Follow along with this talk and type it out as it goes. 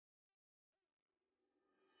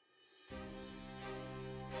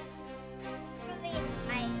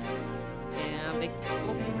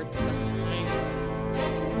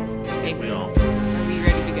we all? Are we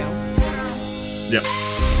ready to go? Yep.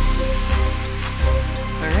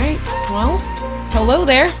 All right. Well, hello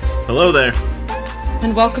there. Hello there.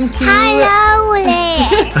 And welcome to... Hello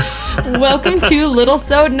there. welcome to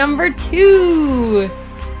Littlesode number 2.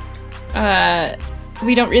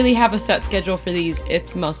 We don't really have a set schedule for these.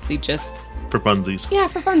 It's mostly just... For funsies. Yeah,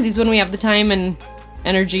 for funsies when we have the time and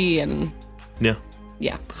energy and... Yeah.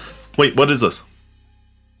 Yeah. Wait, what is this?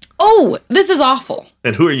 Oh, this is awful.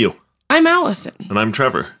 And who are you? I'm Allison. And I'm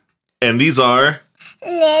Trevor. And these are...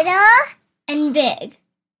 Little and big.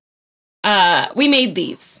 We made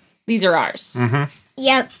these. These are ours. Mm-hmm.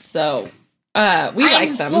 Yep. So, we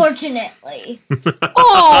like them. Unfortunately.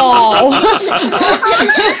 Oh!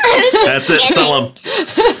 That's it, sell them.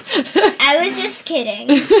 I was just kidding.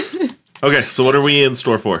 Okay, so what are we in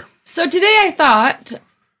store for? So today I thought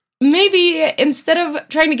maybe instead of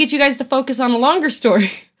trying to get you guys to focus on a longer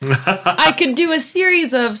story, I could do a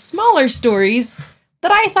series of smaller stories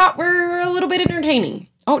that I thought were a little bit entertaining.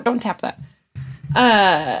 Oh, don't tap that.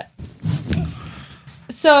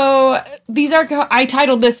 So these are, I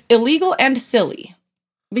titled this Illegal and Silly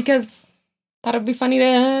because I thought it'd be funny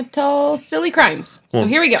to tell silly crimes. Well, so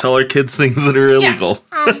here we go. Tell our kids things that are illegal.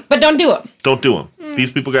 But don't do them. Don't do them.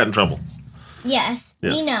 These people got in trouble. Yes, we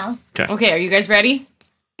Yes. know. Okay, are you guys ready?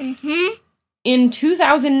 Mm-hmm. In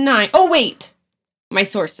 2009... Oh, wait. My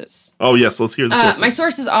sources. Oh, yes, let's hear the sources. My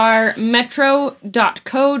sources are Metro.co.uk,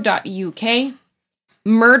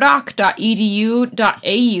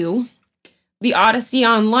 Murdoch.edu.au,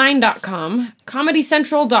 theodysseyonline.com,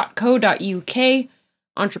 comedycentral.co.uk,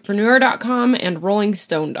 entrepreneur.com, and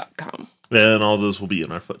rollingstone.com. And all those will be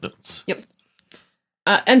in our footnotes. Yep.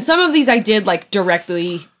 And some of these I did,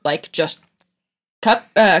 directly, just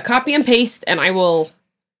copy and paste, and I will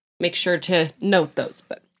make sure to note those.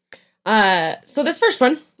 But so this first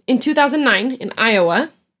one, in 2009, in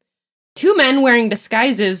Iowa, 2 men wearing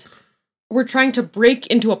disguises were trying to break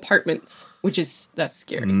into apartments, that's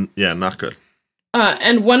scary. Yeah, not good.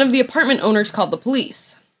 And one of the apartment owners called the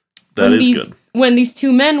police. That is good. When these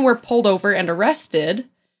 2 men were pulled over and arrested,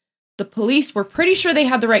 the police were pretty sure they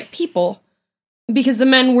had the right people because the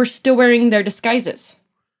men were still wearing their disguises.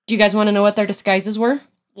 Do you guys want to know what their disguises were?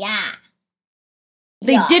 Yeah.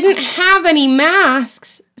 They didn't have any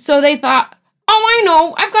masks, so they thought, oh, I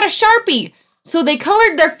know, I've got a Sharpie. So they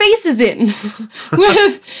colored their faces in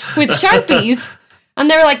with Sharpies, and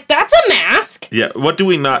they were like, that's a mask. Yeah, what do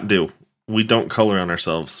we not do? We don't color on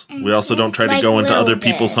ourselves. We also don't try to go into other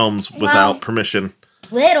people's homes without permission.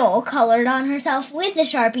 Little colored on herself with a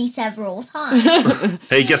Sharpie several times.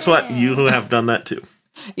 Hey, guess what? You have done that too.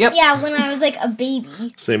 Yep. Yeah, when I was a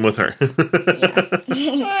baby. Same with her.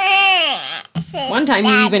 One time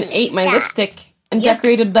you even ate my lipstick and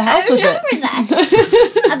decorated the house with it. I remember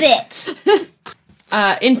that. A bit.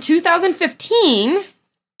 In 2015,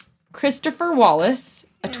 Christopher Wallace,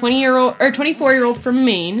 a 24-year-old from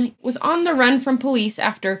Maine, was on the run from police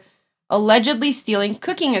after allegedly stealing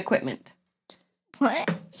cooking equipment.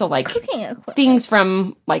 What? So, Cooking equipment. things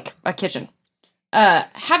from, a kitchen.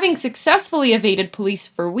 Having successfully evaded police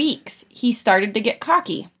for weeks, he started to get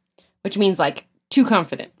cocky, which means, too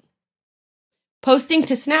confident. Posting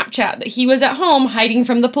to Snapchat that he was at home hiding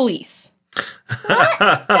from the police.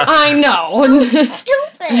 I know.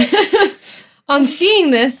 Stupid. On seeing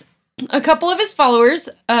this, a couple of his followers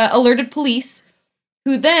alerted police,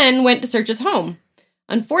 who then went to search his home.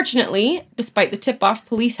 Unfortunately, despite the tip-off,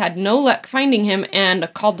 police had no luck finding him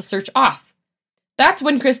and called the search off. That's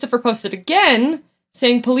when Christopher posted again,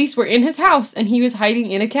 saying police were in his house and he was hiding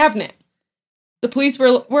in a cabinet. The police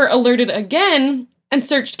were alerted again and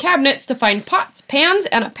searched cabinets to find pots, pans,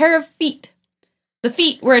 and a pair of feet. The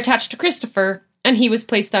feet were attached to Christopher, and he was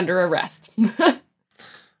placed under arrest.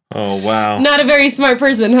 Oh, wow. Not a very smart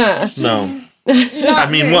person, huh? No. I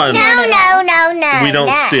mean, one. No. We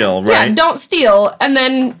don't steal, right? Yeah, don't steal, and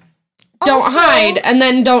then don't hide, and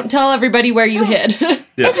then don't tell everybody where you hid. Yeah.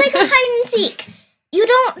 It's like a hide and seek. You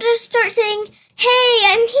don't just start saying, hey,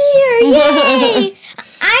 I'm here, yay!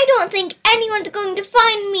 I don't think anyone's going to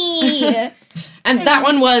find me. And that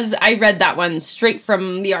one I read that one straight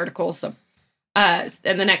from the article, so, and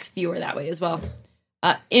the next few are that way as well.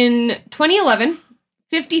 In 2011,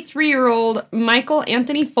 53-year-old Michael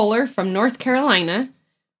Anthony Fuller from North Carolina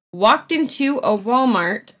walked into a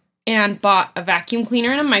Walmart and bought a vacuum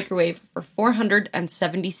cleaner and a microwave for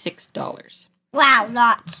 $476. Wow,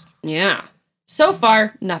 lots. Yeah. So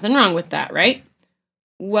far, nothing wrong with that, right?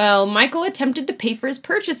 Well, Michael attempted to pay for his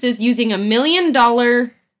purchases using $1 million,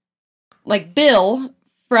 bill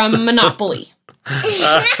from Monopoly.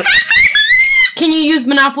 Can you use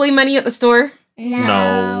Monopoly money at the store?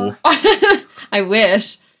 No. I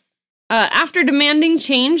wish. After demanding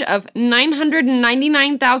change of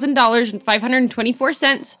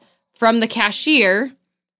 $999,524 from the cashier,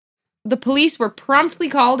 the police were promptly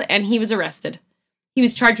called and he was arrested. He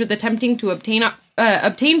was charged with attempting to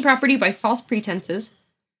obtain property by false pretenses.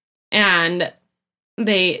 And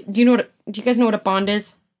do you guys know what a bond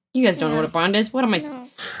is? You guys don't know what a bond is? What am I? No.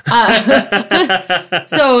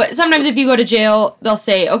 So sometimes if you go to jail, they'll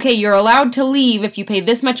say, okay, you're allowed to leave if you pay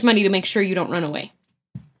this much money to make sure you don't run away.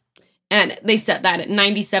 And they set that at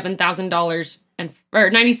 $97,000 or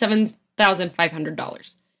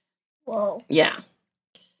 $97,500. Whoa. Yeah.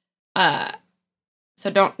 So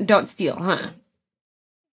don't steal, huh?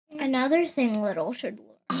 Another thing Little should learn.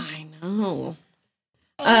 I know.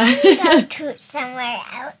 Go to somewhere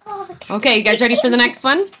else. Okay, you guys ready for the next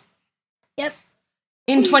one? Yep.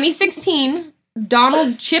 In 2016,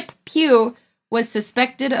 Donald Chip Pugh was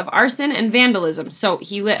suspected of arson and vandalism. So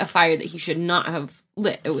he lit a fire that he should not have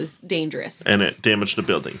lit. It was dangerous. And it damaged a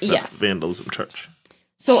building. That's yes. vandalism charge.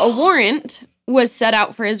 So a warrant was set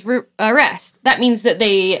out for his arrest. That means that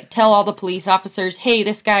they tell all the police officers, hey,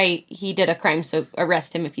 this guy, he did a crime, so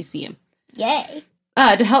arrest him if you see him. Yay.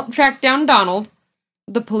 To help track down Donald,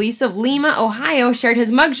 the police of Lima, Ohio shared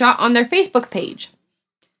his mugshot on their Facebook page.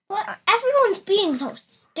 Well, everyone's being so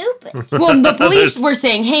stupid. Well, the police were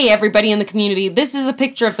saying, hey, everybody in the community, this is a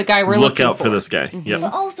picture of the guy we're looking for. Look out for this guy. Mm-hmm. Yep.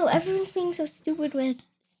 But also, everyone's being so stupid with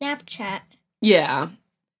Snapchat. Yeah.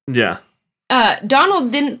 Yeah.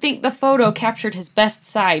 Donald didn't think the photo captured his best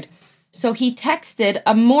side, so he texted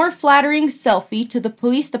a more flattering selfie to the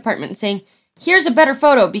police department saying, here's a better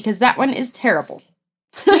photo because that one is terrible.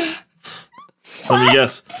 Let me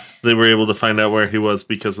guess. They were able to find out where he was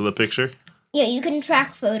because of the picture? Yeah, you can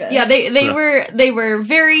track photos. Yeah, they were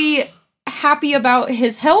very happy about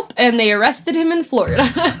his help, and they arrested him in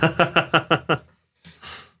Florida.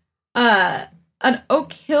 An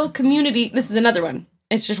Oak Hill community... This is another one.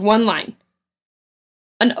 It's just one line.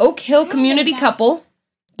 An Oak Hill community couple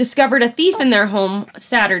discovered a thief in their home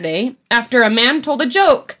Saturday after a man told a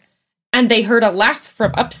joke, and they heard a laugh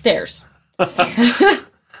from upstairs.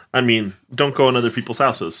 I mean, don't go in other people's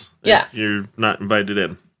houses. Yeah. If you're not invited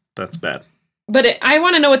in. That's bad. But I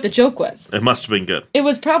want to know what the joke was. It must have been good. It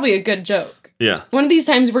was probably a good joke. Yeah. One of these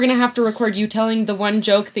times, we're going to have to record you telling the one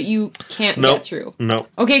joke that you can't get through. Nope.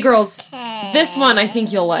 Okay, girls. This one I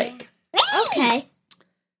think you'll like. Okay.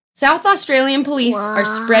 South Australian police are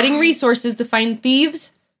spreading resources to find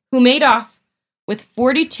thieves who made off with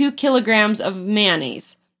 42 kilograms of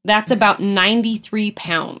mayonnaise. That's about 93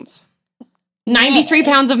 pounds. 93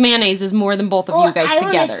 pounds of mayonnaise is more than both of you guys together.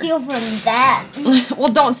 I want to steal from them.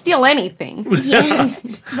 Well, don't steal anything. Yeah,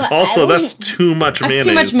 also, that's too much mayonnaise.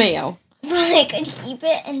 That's too much mayo. But I could keep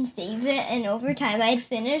it and save it, and over time I'd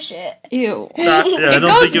finish it. Ew. I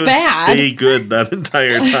don't think it would stay good that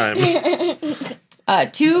entire time.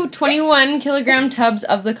 2 21-kilogram tubs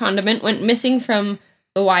of the condiment went missing from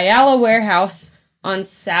the Whyalla warehouse on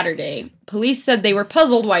Saturday. Police said they were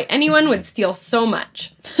puzzled why anyone would steal so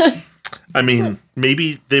much. I mean,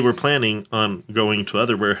 maybe they were planning on going to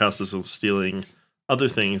other warehouses and stealing other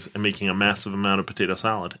things and making a massive amount of potato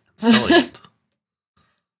salad and selling it.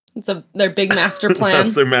 It's their big master plan.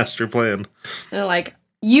 That's their master plan. They're like,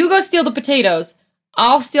 you go steal the potatoes,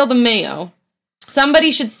 I'll steal the mayo.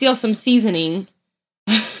 Somebody should steal some seasoning.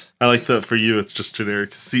 I like that for you, it's just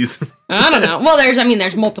generic seasoning. I don't know. Well,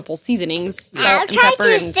 there's multiple seasonings. I'll try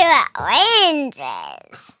to steal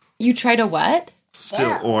oranges. You tried to what?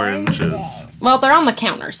 Steal oranges. Well, they're on the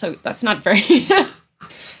counter, so that's not very...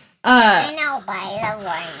 I know, but I love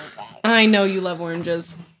oranges. I know you love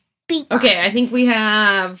oranges. Okay, I think we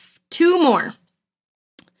have 2 more.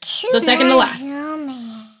 So second to last.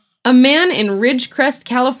 A man in Ridgecrest,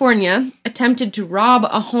 California, attempted to rob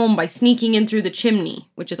a home by sneaking in through the chimney,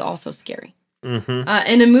 which is also scary. Mm-hmm.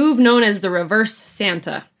 In a move known as the reverse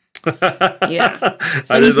Santa. Yeah.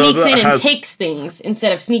 So he sneaks in and takes things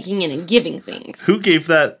instead of sneaking in and giving things. Who gave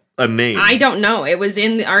that a name? I don't know. It was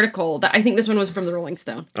in the article. I think this one was from the Rolling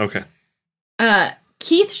Stone. Okay.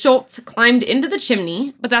 Keith Schultz climbed into the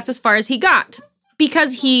chimney, but that's as far as he got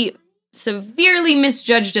because he severely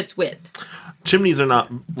misjudged its width. Chimneys are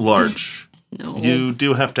not large. No. You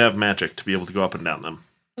do have to have magic to be able to go up and down them.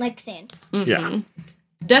 Like sand. Mm-hmm. Yeah.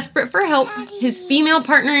 Desperate for help, his female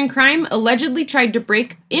partner in crime allegedly tried to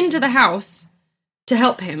break into the house to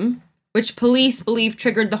help him, which police believe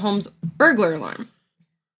triggered the home's burglar alarm.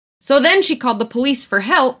 So then she called the police for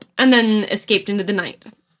help and then escaped into the night.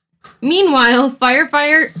 Meanwhile,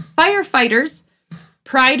 firefighters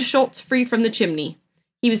pried Schultz free from the chimney.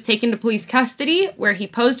 He was taken to police custody, where he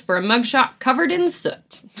posed for a mugshot covered in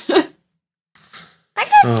soot. What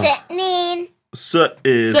does soot mean? Soot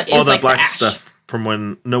is Soot all is that like black ash. stuff from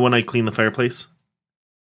when I clean the fireplace.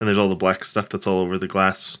 And there's all the black stuff that's all over the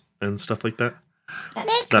glass and stuff like that.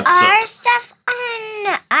 There's That's our soot. stuff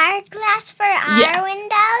on our glass for our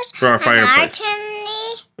windows. For our and fireplace. our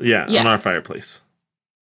chimney. Yeah, Yes. on our fireplace.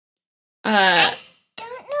 I don't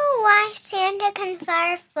know why Santa can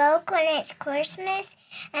fire folk when it's Christmas,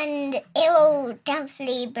 and it will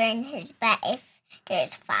definitely burn his butt if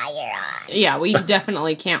there's fire on. Yeah, we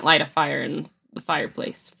definitely can't light a fire in the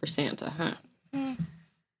fireplace for Santa, huh?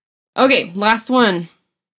 Okay, last one.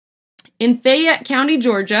 In Fayette County,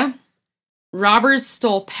 Georgia, robbers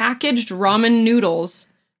stole packaged ramen noodles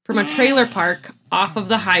from a trailer park off of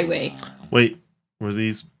the highway. Wait, were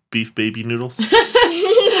these beef baby noodles?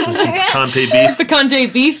 Picante beef?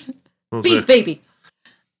 Picante beef. Those Beef are- baby.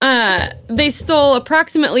 They stole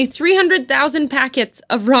approximately 300,000 packets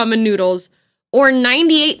of ramen noodles, or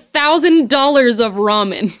 $98,000 of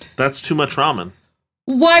ramen. That's too much ramen.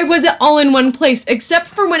 Why was it all in one place? Except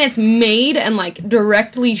for when it's made and, like,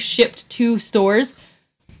 directly shipped to stores.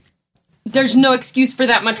 There's no excuse for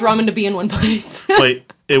that much ramen to be in one place.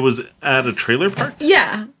 Wait, it was at a trailer park?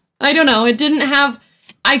 Yeah. I don't know. It didn't have...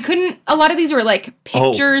 a lot of these were, like,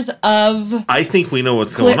 pictures of I think we know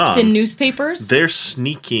what's clips going on. in newspapers. They're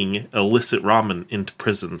sneaking illicit ramen into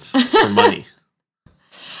prisons for money.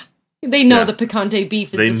 They know Yeah. the picante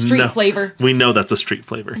beef is They the street know- flavor. We know that's a street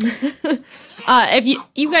flavor. If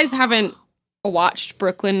you guys haven't watched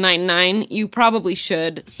Brooklyn Nine-Nine, you probably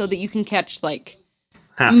should, so that you can catch, like,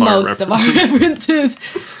 Half most our of our references.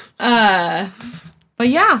 references. But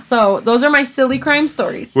yeah, so those are my silly crime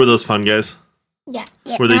stories. Were those fun, guys? Yeah.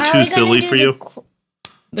 Were they Now too we're gonna silly do for you?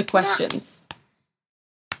 The questions.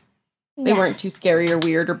 They Yeah. weren't too scary or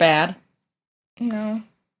weird or bad. No.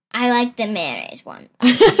 I like the mayonnaise one.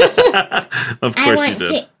 Of I course you want did.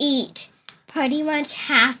 to eat pretty much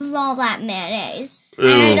half of all that mayonnaise. Ew.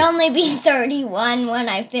 And I'd only be 31 when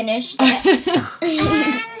I finished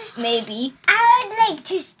it. Maybe. I would like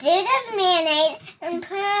to stir the mayonnaise and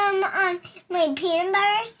put them on my peanut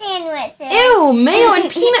butter sandwiches. Ew, mayo and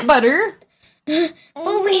peanut butter.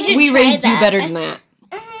 Oh, we should We try raised you that. better than that.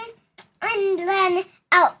 And then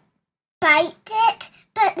I'll bite it,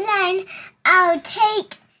 but then I'll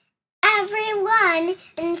take everyone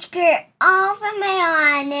and squirt all the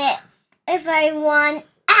mayo on it if I want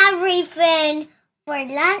everything for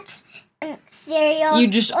lunch, and cereal, You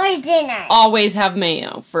just or dinner. always have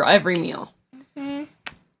mayo for every meal. Mhm.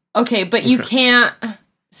 Okay, but you can't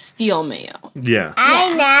steal mayo. Yeah.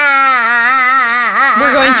 I know.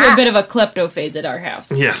 We're going through a bit of a klepto phase at our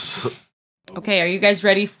house. Yes. Okay, are you guys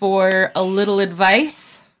ready for a little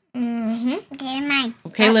advice? Mm-hmm. Get mine.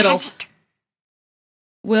 Okay, littles.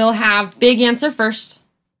 We'll have Big answer first,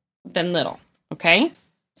 then Little. Okay?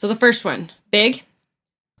 So the first one, Big.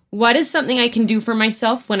 What is something I can do for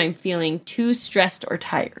myself when I'm feeling too stressed or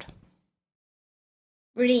tired?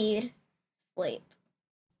 Read. Sleep.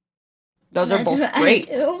 Those are That's both what I great.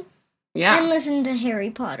 do. And Yeah. listen to Harry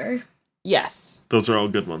Potter. Yes. Those are all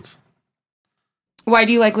good ones. Why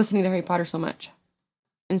do you like listening to Harry Potter so much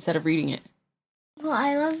instead of reading it? Well,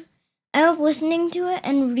 I love listening to it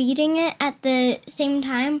and reading it at the same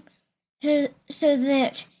time, so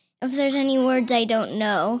that if there's any words I don't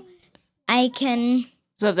know, I can.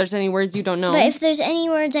 So if there's any words you don't know. But if there's any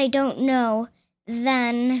words I don't know,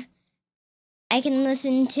 then I can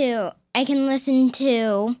listen to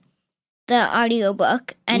the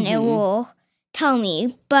audiobook and it Mhm. will tell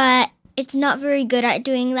me. But it's not very good at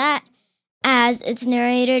doing that, as it's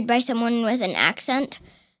narrated by someone with an accent.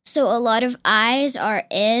 So a lot of I's are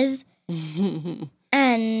is,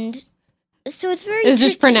 and so it's very It's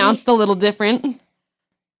just tricky. pronounced a little different.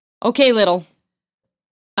 Okay, Little.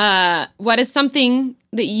 What is something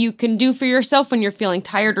that you can do for yourself when you're feeling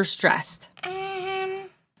tired or stressed?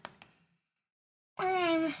 When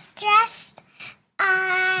I'm stressed,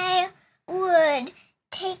 I would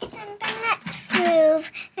take something that's food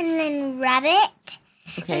and then rub it.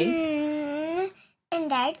 Okay.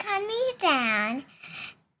 And that would calm me down.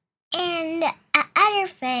 And other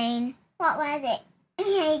thing, what was it?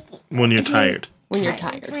 When you're tired. When you're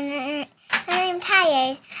tired. When I'm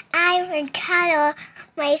tired, I would cuddle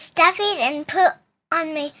my stuffies and put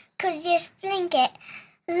on my coziest blanket.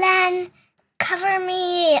 Then cover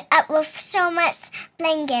me up with so much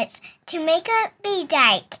blankets to make it be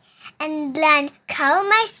dark. And then cuddle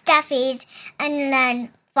my stuffies and then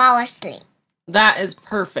fall asleep. That is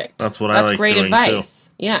perfect. That's what I That's like great doing, advice.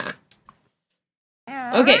 Yeah.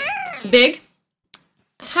 Okay, Big.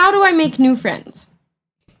 How do I make new friends?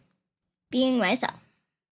 Being myself.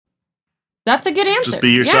 That's a good answer. Just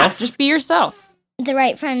be yourself? Yeah, just be yourself. The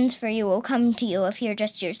right friends for you will come to you if you're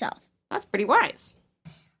just yourself. That's pretty wise.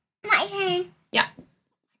 My turn. Yeah.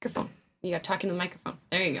 Microphone. You got talking to the microphone.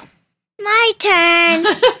 There you go. My turn.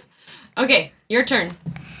 Okay, your turn.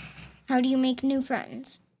 How do you make new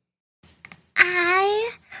friends?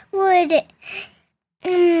 I would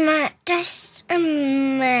just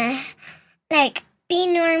like be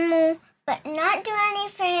normal, but not do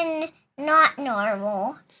anything not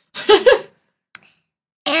normal,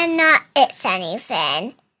 and not itch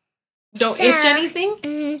anything. Don't itch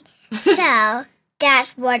anything? So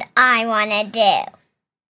that's what I want to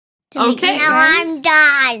do. Okay. Now I'm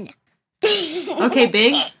done. Okay,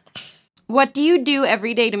 Big. What do you do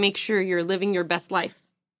every day to make sure you're living your best life?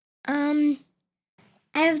 I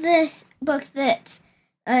have this book that's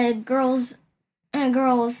a girls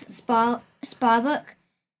spa book.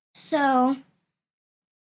 So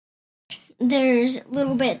there's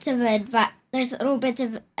little bits of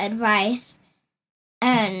advice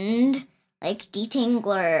and like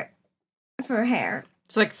detangler for hair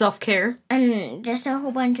It's like self-care. and just a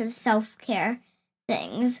whole bunch of self-care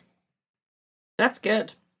things. That's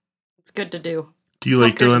good. It's good to do. Do you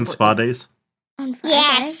like Self-care's doing spa important. days? On Friday.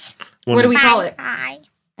 Yes. What do we call it? Bye.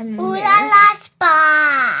 I'm Ooh la embarrassed. la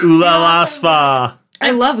spa. Ooh la la spa. I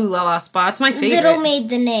love Ooh La La Spa. It's my favorite. Little made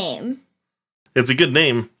the name. It's a good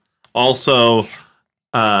name. Also,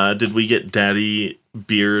 did we get Daddy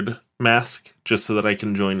Beard Mask just so that I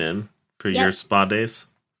can join in for Yep. your spa days?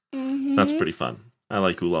 Mm-hmm. That's pretty fun. I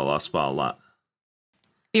like Ooh La La Spa a lot.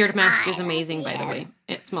 Beard mask is amazing, by the way.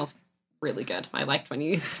 It smells really good. I liked when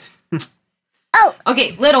you used it. Oh.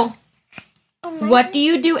 Okay, Little. Oh my What do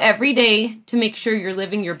you do every day to make sure you're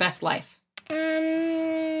living your best life?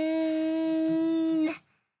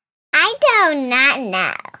 I do not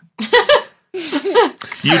know.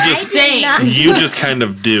 You just Same. you just kind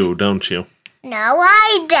of do, don't you? No,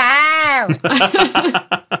 I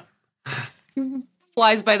don't.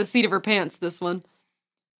 Flies by the seat of her pants, this one.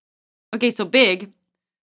 Okay, so Big.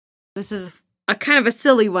 This is a kind of a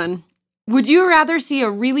silly one. Would you rather see a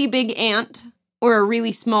really big ant or a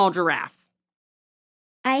really small giraffe?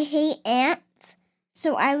 I hate ants,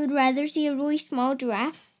 so I would rather see a really small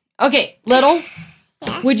giraffe. Okay, Little.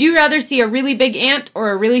 Yes. Would you rather see a really big ant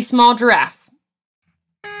or a really small giraffe?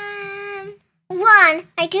 One,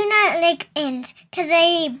 I do not like ants because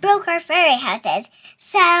they broke our fairy houses.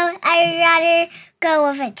 So I'd rather go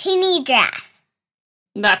with a teeny giraffe.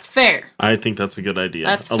 That's fair. I think that's a good idea.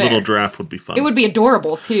 That's a fair. little giraffe would be fun. It would be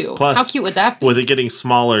adorable, too. Plus, how cute would that be? With it getting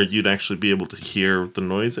smaller, you'd actually be able to hear the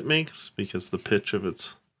noise it makes because the pitch of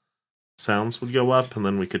its sounds would go up, and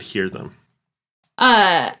then we could hear them.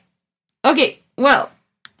 Okay, well,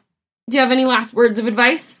 do you have any last words of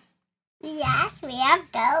advice? Yes, we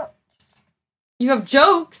have dough. You have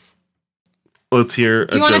jokes? Let's hear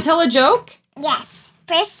Do you want to tell a joke? Yes,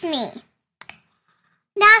 first me.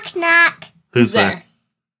 Knock, knock. Who's there?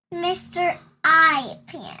 Mr. Eye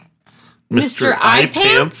Pants. Mr. Eye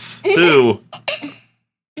Pants? Who?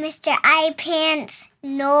 Mr. Eye Pants,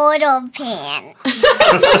 Noodle Pants.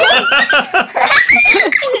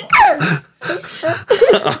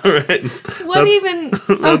 All right. What even?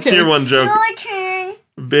 Let's Okay. hear one joke. Your turn.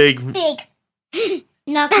 Big. Big.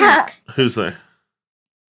 Knock knock. Who's there?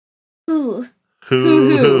 Who?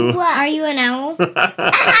 Who? What? Are you an owl?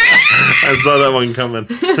 I saw that one coming.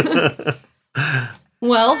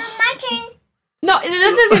 Well, My turn. no,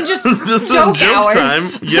 this isn't just This joke is joke hour. time.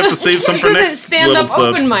 You have to save some This for isn't next stand-up Littlesode.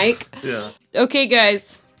 open mic. Yeah. Okay,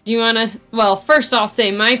 guys, do you want to... Well, first I'll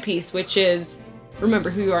say my piece, which is remember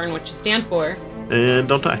who you are and what you stand for. And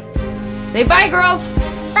don't die. Say bye, girls.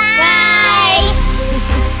 Bye.